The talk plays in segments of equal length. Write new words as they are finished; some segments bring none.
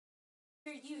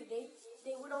you.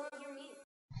 They would only hear me.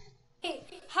 Hey,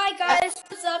 hi guys,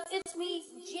 what's up? It's me,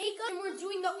 Jacob, and we're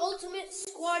doing the Ultimate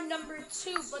Squad number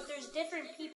 2, but there's different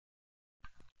people.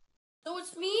 So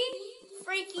it's me,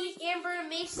 Frankie, Amber, and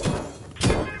Mason,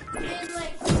 and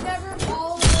like whoever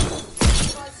all of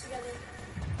us squads together.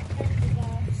 Everything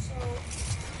that. So,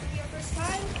 for your first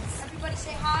time, everybody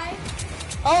say hi.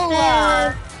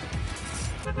 Hola!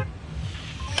 And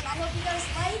I hope you guys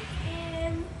like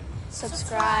and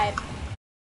Subscribe.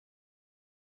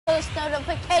 Post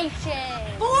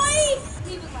notification. Boy!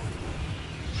 Leave a like.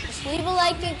 Just leave a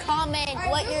like and comment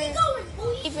what your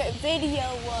favorite video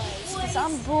was. Because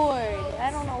I'm bored. I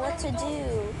don't know what to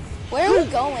do. Where are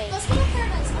we going? Let's go to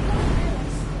Paradise. I'm going to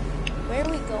Paradise. Where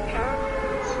are we going?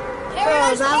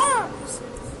 Paradise Farms!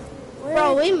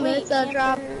 Bro, we missed that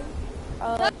drop.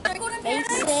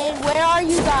 Mason, where are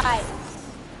you guys?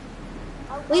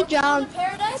 We jumped.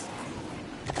 Paradise?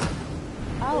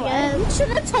 Oh, Yes. you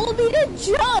should have told me to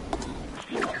jump.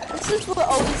 This is what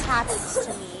always happens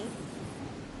to me.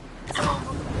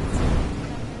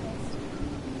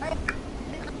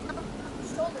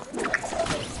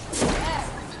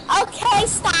 Okay,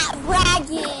 stop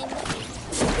bragging.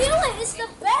 Feel it, it's the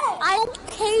best. I don't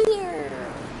care.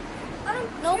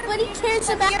 Nobody cares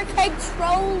about your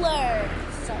controller.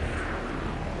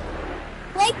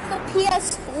 Like the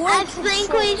PS4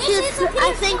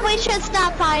 I think we should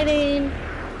stop fighting.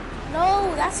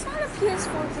 No, that's not a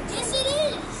PS4 controller. Yes, it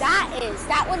is. That is.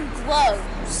 That one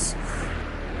glows.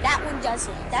 That one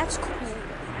doesn't. That's cool.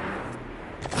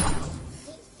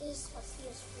 It is a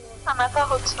PS4. I'm at the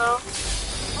hotel.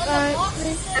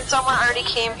 And someone already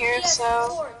came here,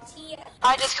 so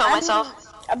I just killed myself.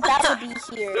 I'm about to be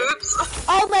here. Oops.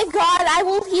 Oh my god, I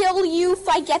will heal you if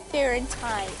I get there in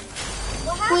time.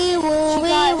 We will. She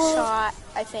got shot,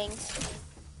 I think.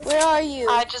 Where are you?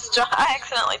 I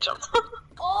accidentally jumped.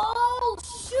 Oh,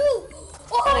 shoot.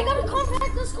 Oh, I got a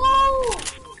compact. Let's go.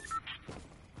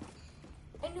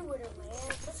 I knew where to land.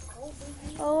 Let's go,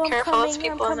 baby. Oh, I'm Careful, coming. there's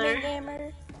people I'm in coming, there.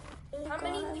 Amber. How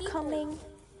many I'm people? coming.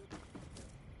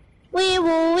 We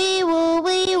will.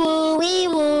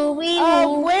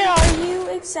 Where are you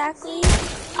exactly?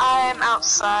 I'm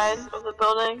outside of the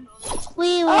building.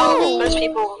 We will.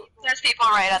 Oh. There's people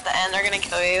right at the end. They're gonna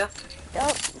kill you.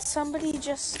 Oh, somebody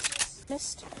just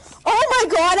missed. Oh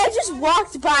my god, I just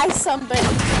walked by somebody,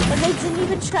 and they didn't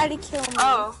even try to kill me.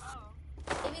 Oh.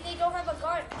 Maybe they don't have a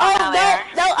gun. Oh, Now they are.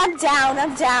 no, I'm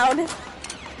down.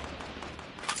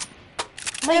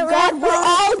 My god, we're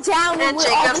all down and And we're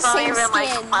all the Jacob's not same even like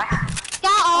skin. fire.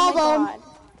 Got all Oh of my them. god.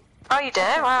 Oh, you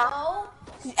did? Wow.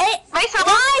 No. Hey, Mason,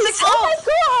 guys, oh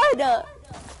my god.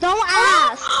 Don't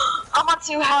ask. I'm on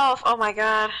 2 health. Oh my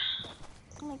god.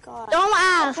 Oh my god. Don't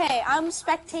ask. Okay, I'm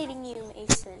spectating you,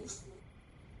 Mason.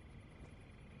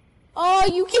 Oh,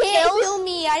 you can't kill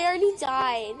me. I already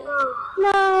died.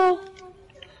 No.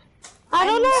 I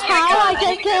don't know how I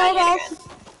just killed all.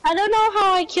 I don't know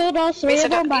how I killed all 3 of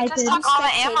Mason, them by you just this. took all the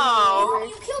Oh, ammo.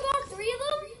 you killed all 3 of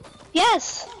them?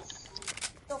 Yes.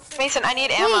 Mason, I need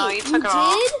ammo. Wait, You took you it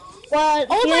all. did? What?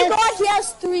 Oh yes. my god, he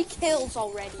has 3 kills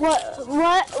already.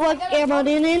 What ammo do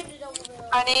you need?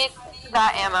 I need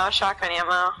that ammo, shotgun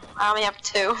ammo. I only have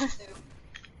 2.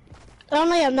 I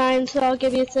only have 9, so I'll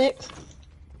give you 6.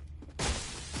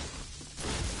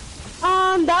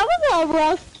 That was a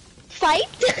rough fight.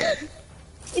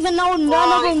 Even though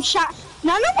none of them shot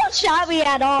me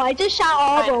at all. I just shot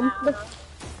all of them.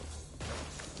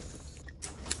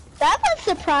 That was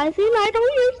surprising. I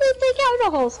don't usually take out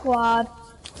the whole squad.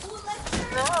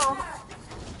 No.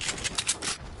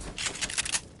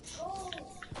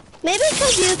 Maybe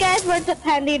because you guys were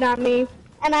depending on me,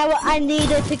 and I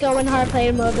needed to go in hard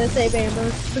play mode to save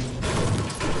Amber.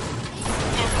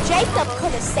 Jacob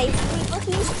could have saved me, but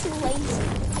he's too lazy.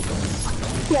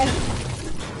 Yeah.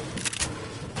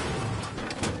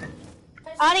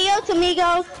 Adios,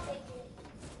 amigos.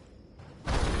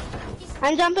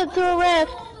 I'm jumping through a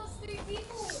rift.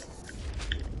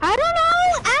 I don't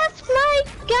know. Ask my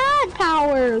god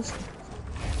powers.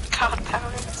 God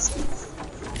powers.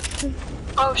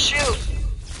 Oh shoot.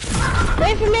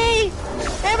 Wait for me.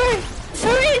 Amber,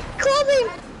 hurry, closing.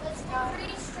 How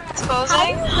Exposing? do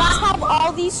you guys have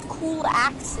all these cool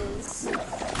axes?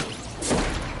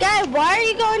 Guy, why are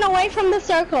you going away from the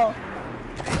circle?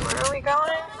 Where are we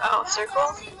going? Oh,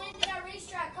 circle?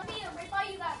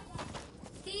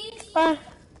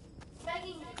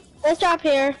 Let's drop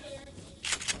here.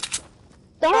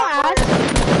 Don't ask.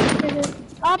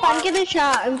 Oh, I'm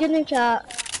getting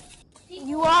shot.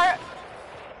 You are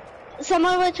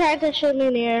Someone was trying to shoot me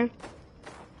near.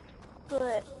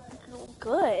 good.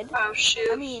 Good. Oh shoot.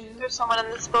 I mean- there's someone in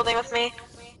this building with me.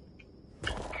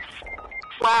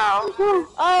 Wow.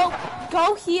 Oh,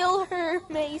 go heal her,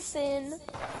 Mason.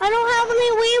 I don't have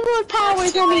any Weewood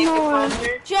powers anymore.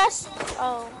 Just,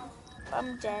 oh,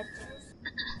 I'm dead.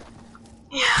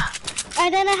 Yeah. I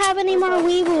didn't have any more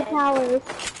Weewood powers.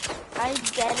 I'm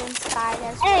dead inside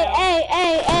as Hey, well.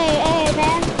 hey,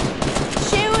 man.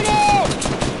 Shoot it!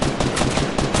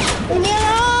 Leave me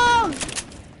alone!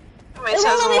 Wait, so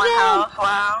it's 1 health.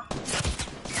 Wow.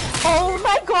 Oh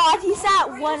my god, he's at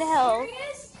 1 health.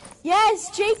 Yes,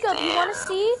 Jacob, you wanna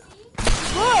see?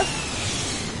 Look!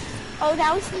 Oh,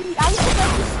 I was supposed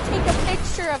to take a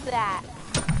picture of that.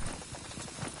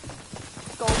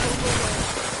 Go.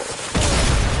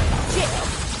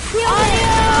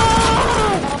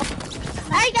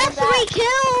 I got 3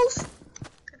 kills!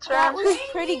 That was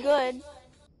pretty good.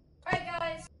 Alright,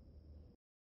 guys.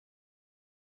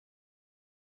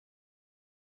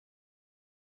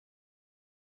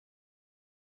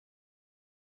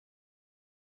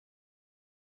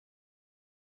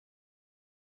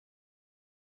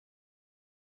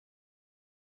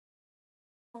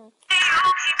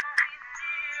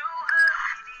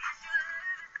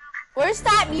 Where's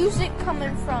that music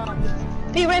coming from?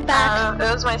 Be right back. It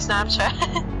was my Snapchat.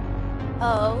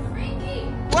 Oh. Frankie,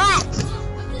 What?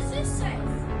 what does this say?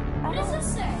 What does this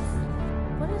say?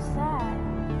 What is that?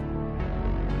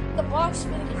 The box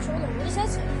for the controller. What does that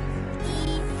say?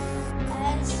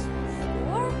 ES4?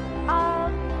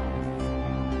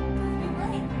 You're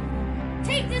right.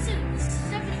 Take this and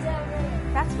stuff it down there.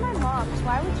 That's my mom's.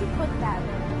 Why would you put that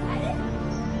there? I didn't.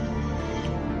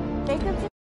 Jacob.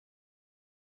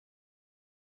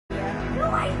 No,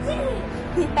 I didn't.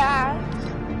 Yeah.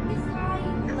 He's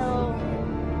lying. No.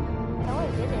 No, I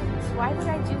didn't. Why would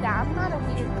I do that? I'm not a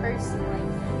weird person like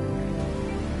that.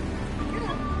 You're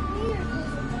not weird.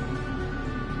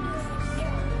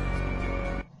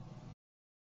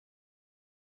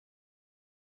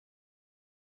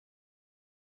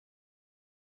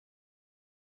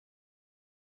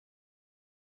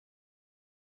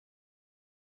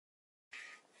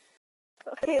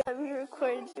 Okay, let me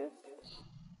record you.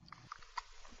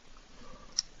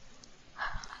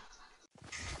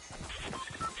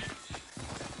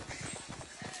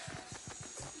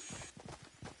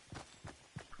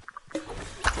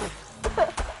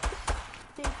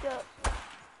 Jacob.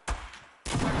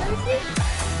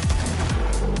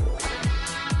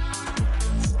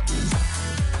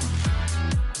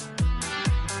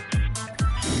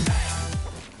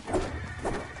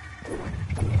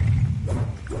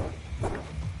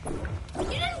 You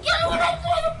didn't get what I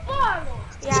threw the bottle.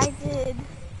 Yeah, I did.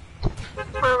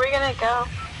 Where are we gonna go?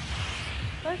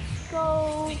 Let's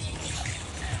go.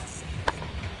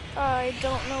 I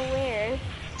don't know where.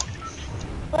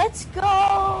 Let's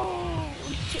go.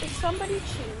 Somebody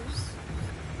choose.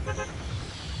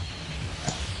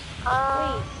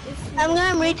 Wait, is I'm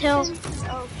going retail.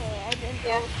 Okay, I didn't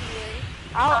Yeah. go here.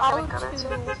 I'll gonna go choose too.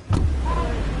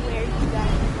 where you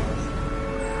guys go.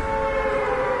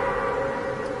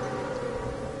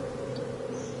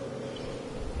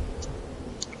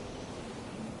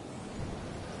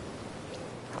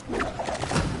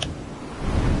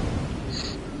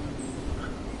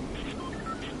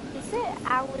 Is it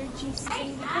allergy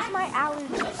season? Because my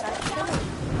allergies are killing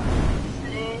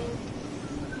me.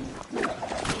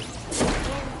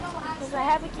 Because I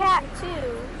have a cat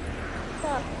too.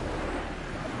 Look.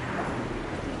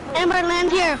 Amber,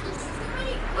 land here.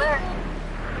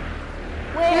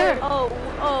 Where?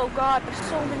 Oh god, there's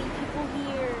so many people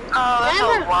here. Oh, that's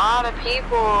Amber. a lot of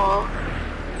people.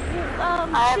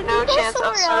 I have Should no we go chance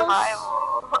of somewhere else?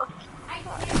 survival.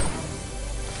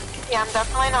 Yeah, I'm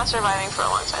definitely not surviving for a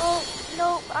long time. Oh,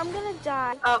 no, I'm gonna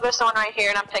die. Oh, there's someone right here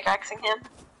and I'm pickaxing him.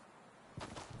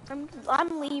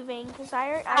 I'm leaving because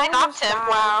I I knocked almost him, died.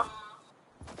 wow.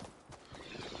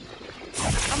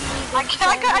 I'm leaving 'cause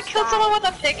I almost killed died. someone with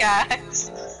a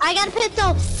pickaxe. I got a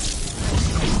pistol.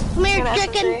 Come here, An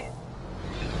chicken. SMG.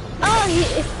 Oh, he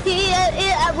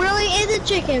really is a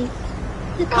chicken.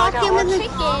 His Oh, I got costume one is a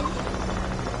Chicken.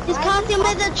 his costume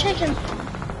is a chicken.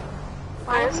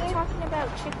 Why are Where is we he? talking about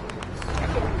chickens?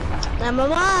 Number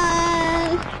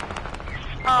 1.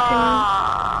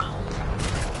 Aww.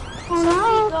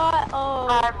 Hello. Oh,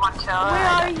 I had 1 kill. where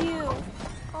are you?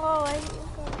 Oh, I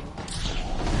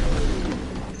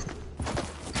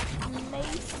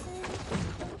Mason.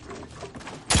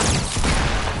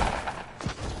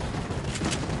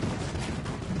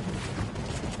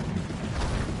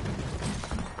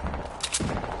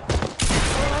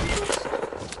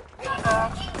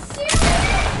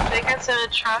 Jacob's in a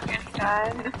truck and he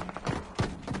died.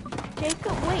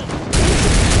 Jacob, wait.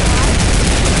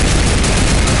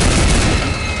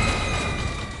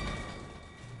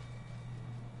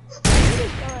 Where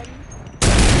did gun.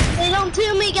 Lead them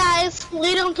to me, guys.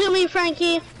 Lead them to me,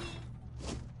 Frankie.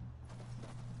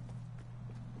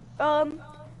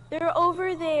 They're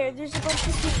over there. There's a bunch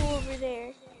of people over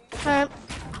there.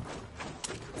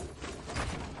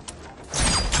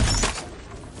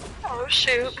 Oh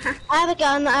shoot. I have a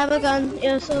gun.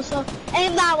 Yeah, so.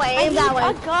 Aim that way, aim that way.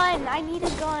 I need a gun. I need a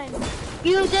gun.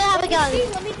 You did have a gun.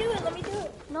 Let me do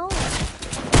it. No. Shoot.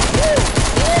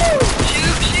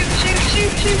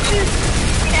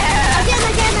 Yeah.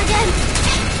 Again.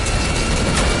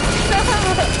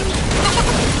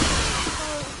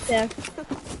 There.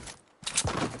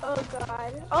 Oh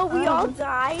god. Oh, we all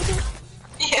died?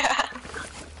 Yeah.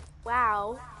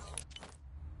 Wow.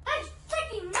 I'm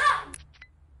freaking not.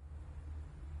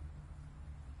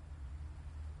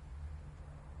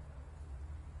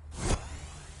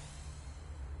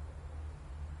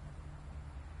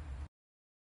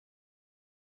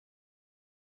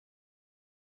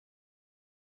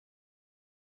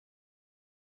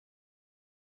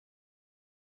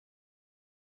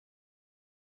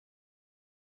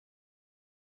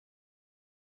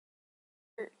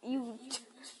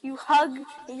 You hug,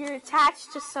 you're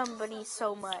attached to somebody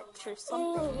so much or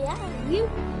something. Yeah, you.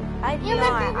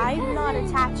 I'm not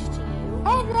attached to you.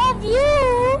 I love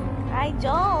you. I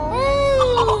don't. Hey,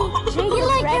 Jacob, you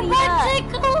like ready your butt up.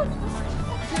 tickled?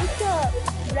 Jacob,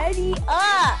 ready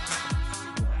up.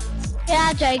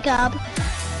 Yeah, Jacob.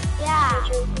 Yeah.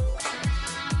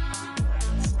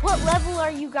 What level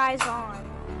are you guys on?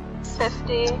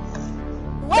 50.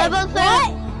 Level 3.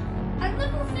 What? I'm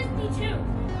level 52.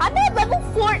 I'm at level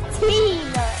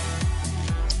 14.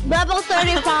 Level You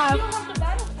 35. don't have the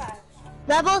battle pass.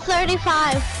 Level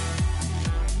 35.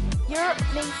 You're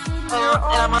Mason. Oh, You're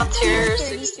and I'm on tier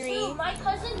 33 My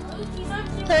cousin Luke, he's on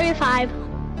 35.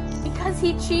 because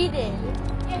he cheated.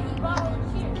 Yeah, he bought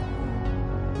one here.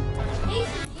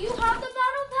 Mason, do you have the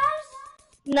battle pass?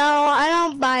 No, I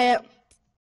don't buy it.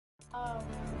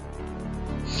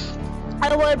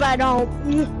 I would, but I don't.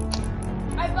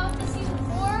 I bought the season 4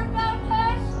 battle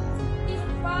pass,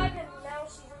 season 5, and now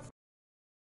season 6.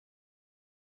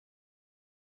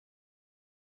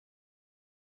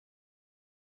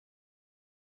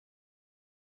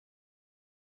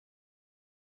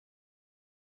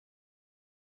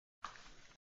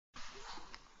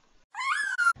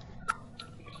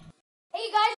 Hey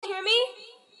guys, hear me?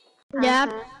 Yeah.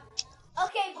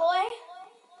 Okay, boy.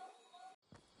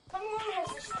 Someone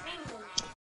has a screen room.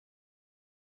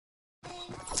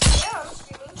 Yeah, I'm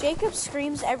streaming. Jacob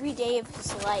screams every day of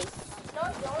his life. No,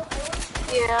 I don't.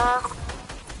 Yeah.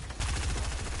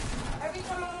 Every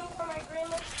time I move from my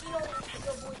grandma's, you know,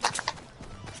 the boy.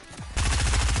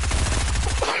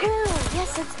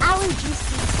 Yes, it's allergy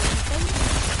season.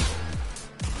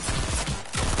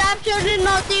 Stop shooting,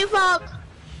 no default.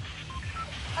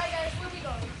 Alright guys, where we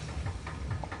going?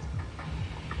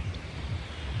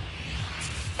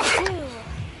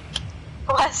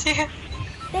 Bless you.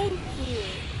 Thank you.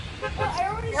 Well, I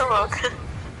already You're welcome.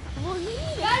 Well, you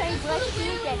need to Guys, say let's bless go to you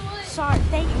Wailing again. Wood. Sorry,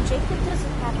 thank you. Jacob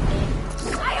doesn't have names.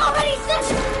 I already said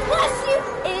bless you!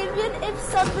 Even if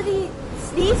somebody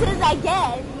sneezes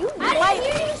again, you I might.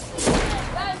 didn't hear you speak.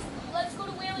 Guys, let's go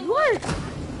to Wailing You Wood. are.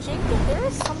 Jacob, there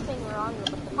is something wrong with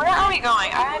the. Where are we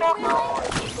going? I don't know.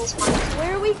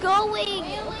 Where are we going?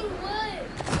 Wailing Wood.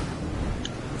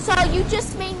 So you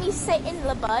just made me sit in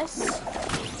the bus.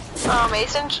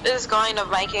 Mason is going to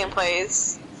Viking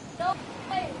Place. No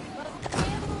way. Let's go to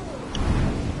Wailing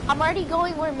Wood. I'm already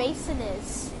going where Mason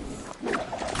is.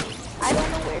 I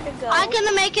don't know where to go. I'm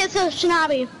gonna make it so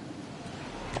Snobby.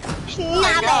 Oh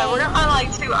my god, we're on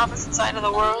like two opposite sides of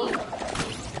the world.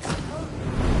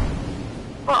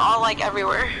 We're all like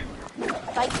everywhere.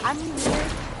 Like, I'm near,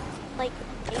 like,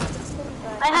 Mason,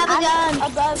 but I have a I'm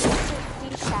gun. above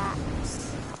 50 shacks.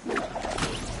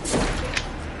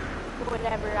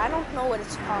 Whatever, I don't know what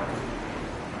it's called.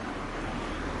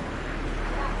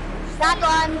 That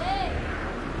one.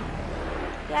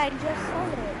 Yeah, I just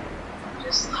said it.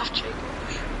 Just left Jacob.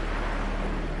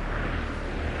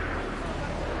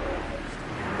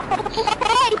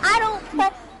 Hey, I don't play.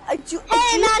 Do you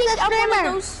not think the I'm one streamer.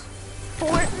 of those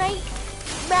Fortnite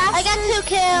masters? I got 2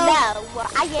 kills. No,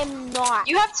 I am not.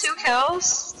 You have 2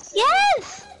 kills?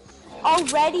 Yes.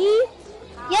 Already?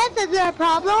 Yes, is there a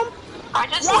problem? I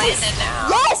just landed now.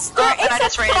 Yes, there And I is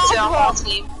just a ran into a whole problem.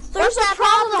 team. There's What's a that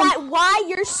problem problem? that why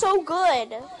you're so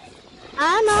good.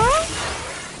 I know.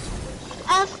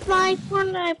 Ask my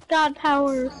Fortnite god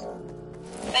powers.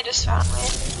 They just found me.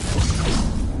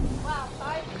 Wow,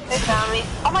 They found me.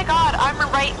 Oh my god, I'm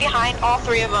right behind all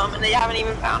 3 of them and they haven't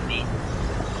even found me.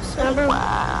 Number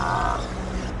Wow.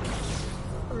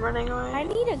 I'm running I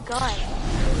away. need a gun.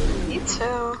 Me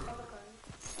too.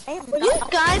 Will you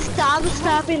guys stop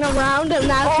stopping around and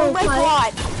natural Oh my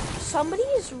fight? god. Somebody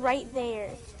is right there.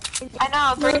 I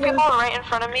know, 3 people were right in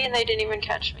front of me and they didn't even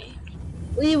catch me.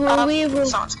 We will.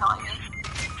 Someone's calling me.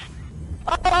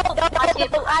 Oh,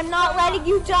 no, I'm not letting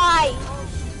you die.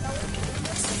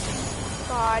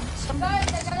 God.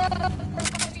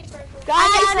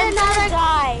 Guys, I'm gonna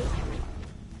die.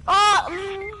 Oh,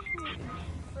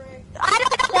 I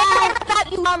don't care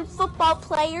about you football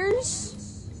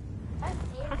players.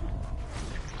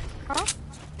 Huh?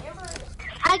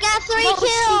 I got 3 No, kills.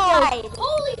 she died.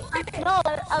 Holy crap. No,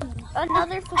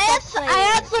 another football player. I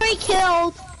had 3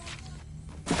 kills.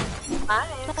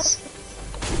 Nice.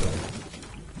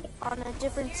 On a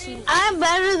different team. I'm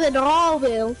better than all of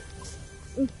you.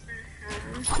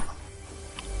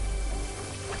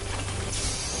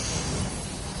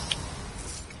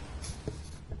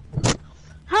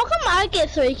 How come I get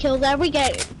 3 kills every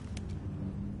game?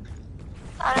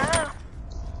 I don't know.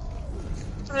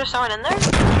 Is there someone in there?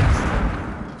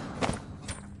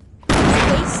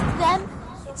 Waste them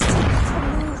to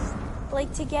move,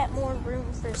 like to get more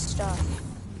room for stuff.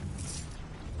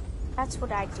 That's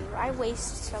what I do. I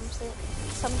waste some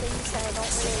things that I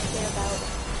don't really care about.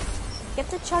 Get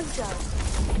the chug jug.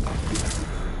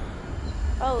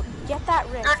 Oh, get that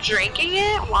rift. You're drinking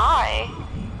it? Why?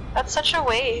 That's such a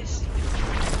waste.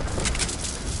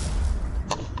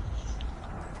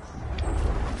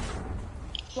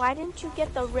 Why didn't you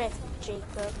get the rift,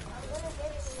 Jacob?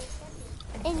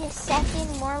 In a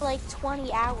second, more like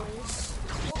 20 hours.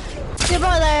 Get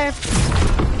over there.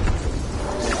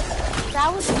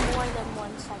 That was more than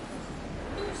 1 second.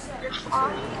 You're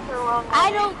flying the wrong way.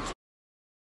 I don't.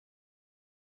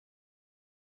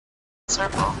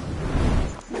 Circle.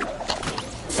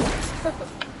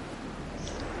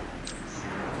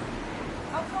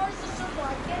 How far is the circle? I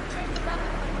can't check the map.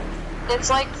 It's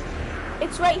like,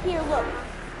 It's right here. Look.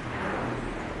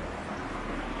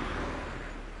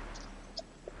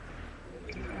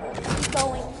 Keep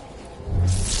going.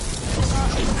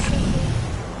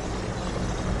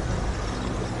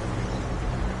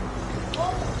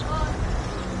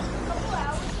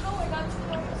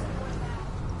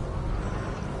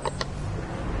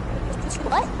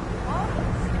 What?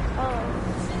 Oh.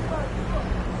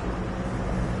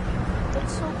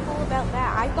 What's so cool about that?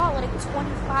 I got like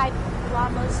 25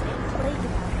 llamas in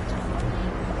playground.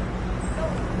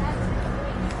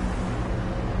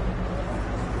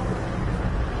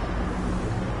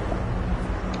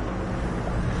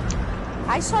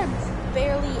 I saw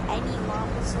barely any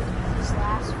llamas in these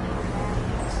last few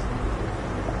rounds.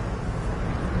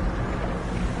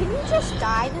 Can you just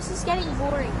die? This is getting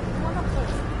boring. You wanna play?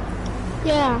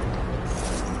 Yeah.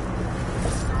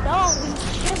 No,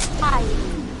 just die.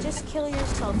 Just kill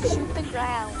yourself. Shoot the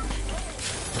ground.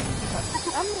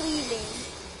 I'm leaving.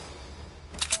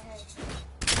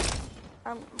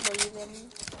 I'm leaving.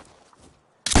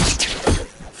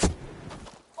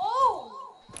 Oh!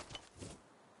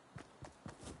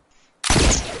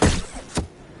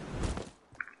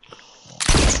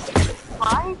 why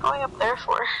are you going up there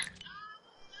for?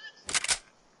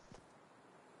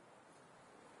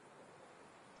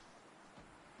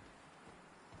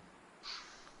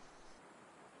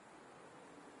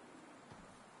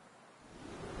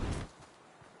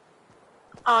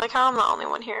 Oh, like how I'm the only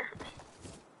one here.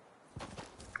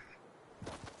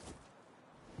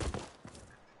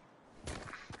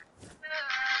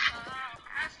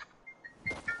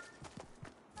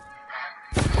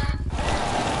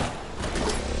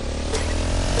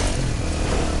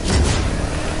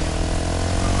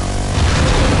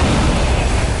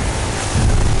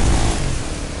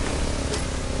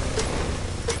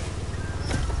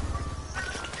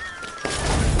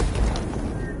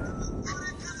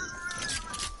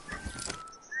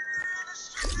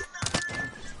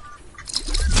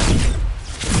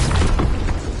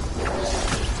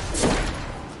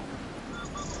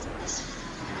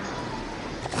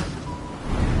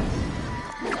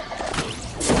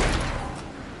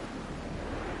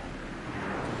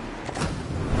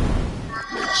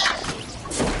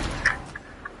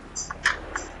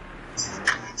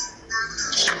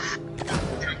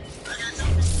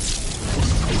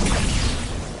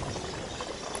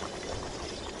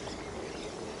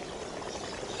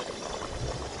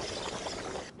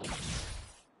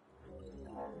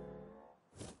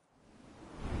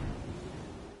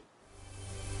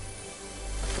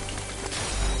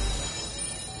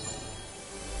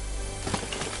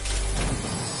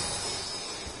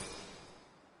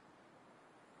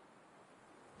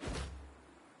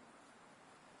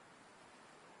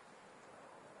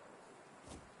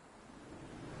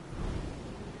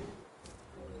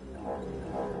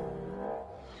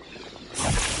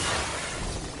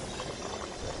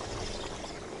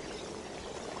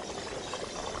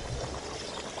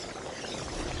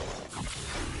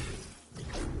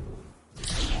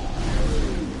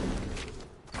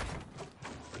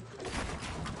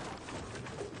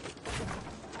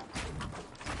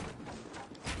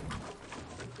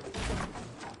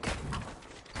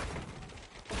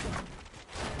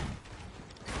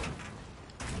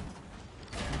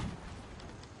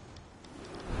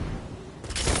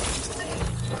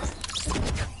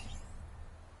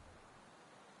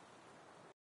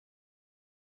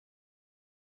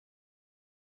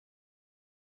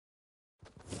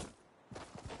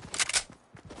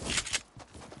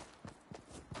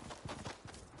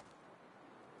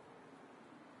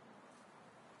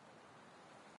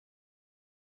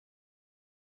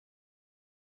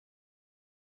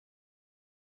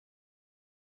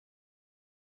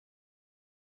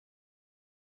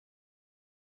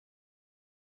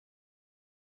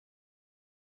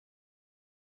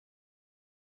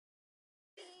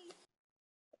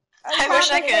 I wish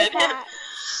I could.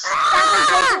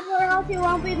 Or else you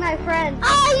won't be my friend.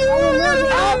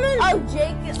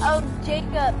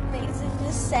 Jacob, Mason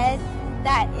just said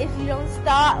that if you don't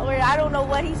stop, or I don't know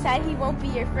what he said, he won't be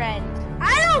your friend.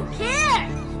 I don't care.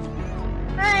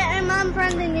 Alright, I'm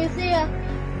unfriending you. See ya.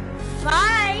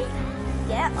 Bye.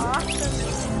 Yeah, awesome.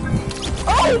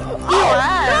 He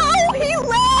No, he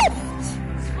left!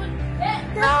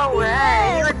 No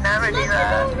way. He would never do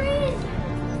that.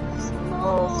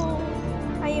 Oh,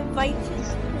 I invite you.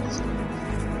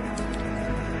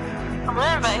 I'm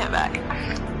gonna invite him back.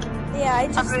 Yeah, I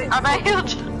just. I bet he'll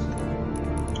just...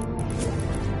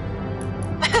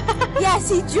 Yes,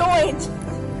 he joined.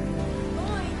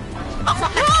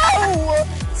 No!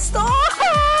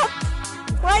 Stop!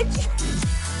 Why'd you?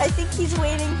 I think he's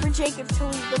waiting for Jacob to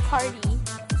leave the party.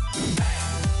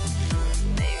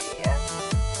 Maybe, yeah.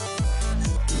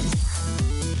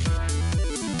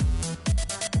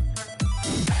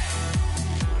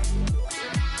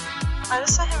 I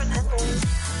just saw him in Henry.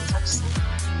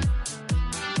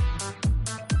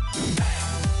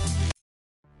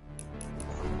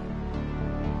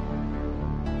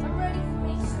 I'm ready for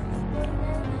Mason.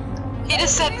 He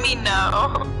just said me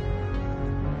no.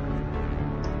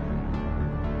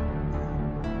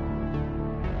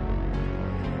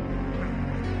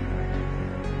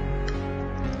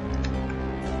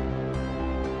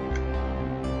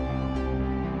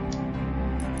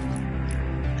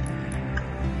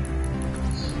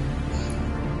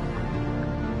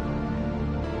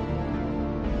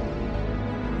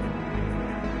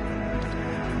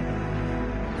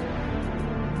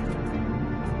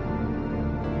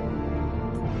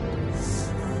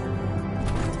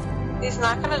 He's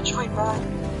not gonna join back.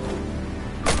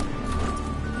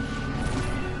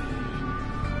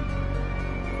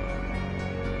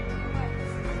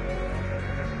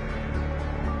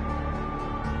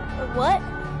 What?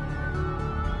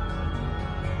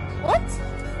 What?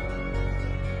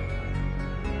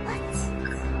 What?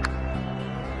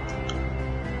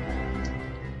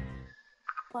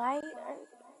 Why are...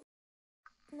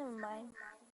 Never mind.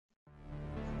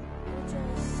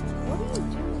 What are you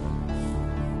doing?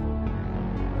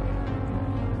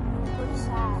 What is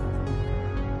that?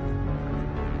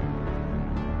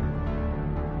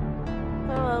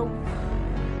 Oh.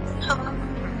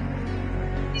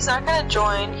 He's not gonna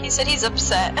join. He said he's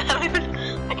upset. I don't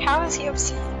even... Like, how is he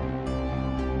upset?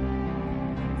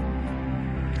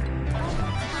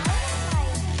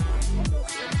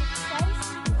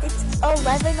 It's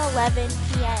 11:11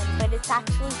 p.m., but it's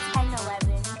actually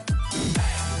 10:11.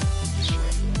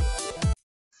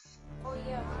 Oh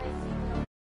yeah,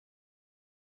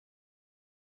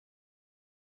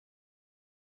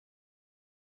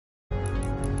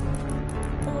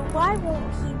 Why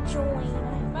won't he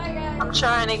join? bye guys. I'm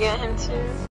trying to get him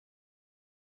to.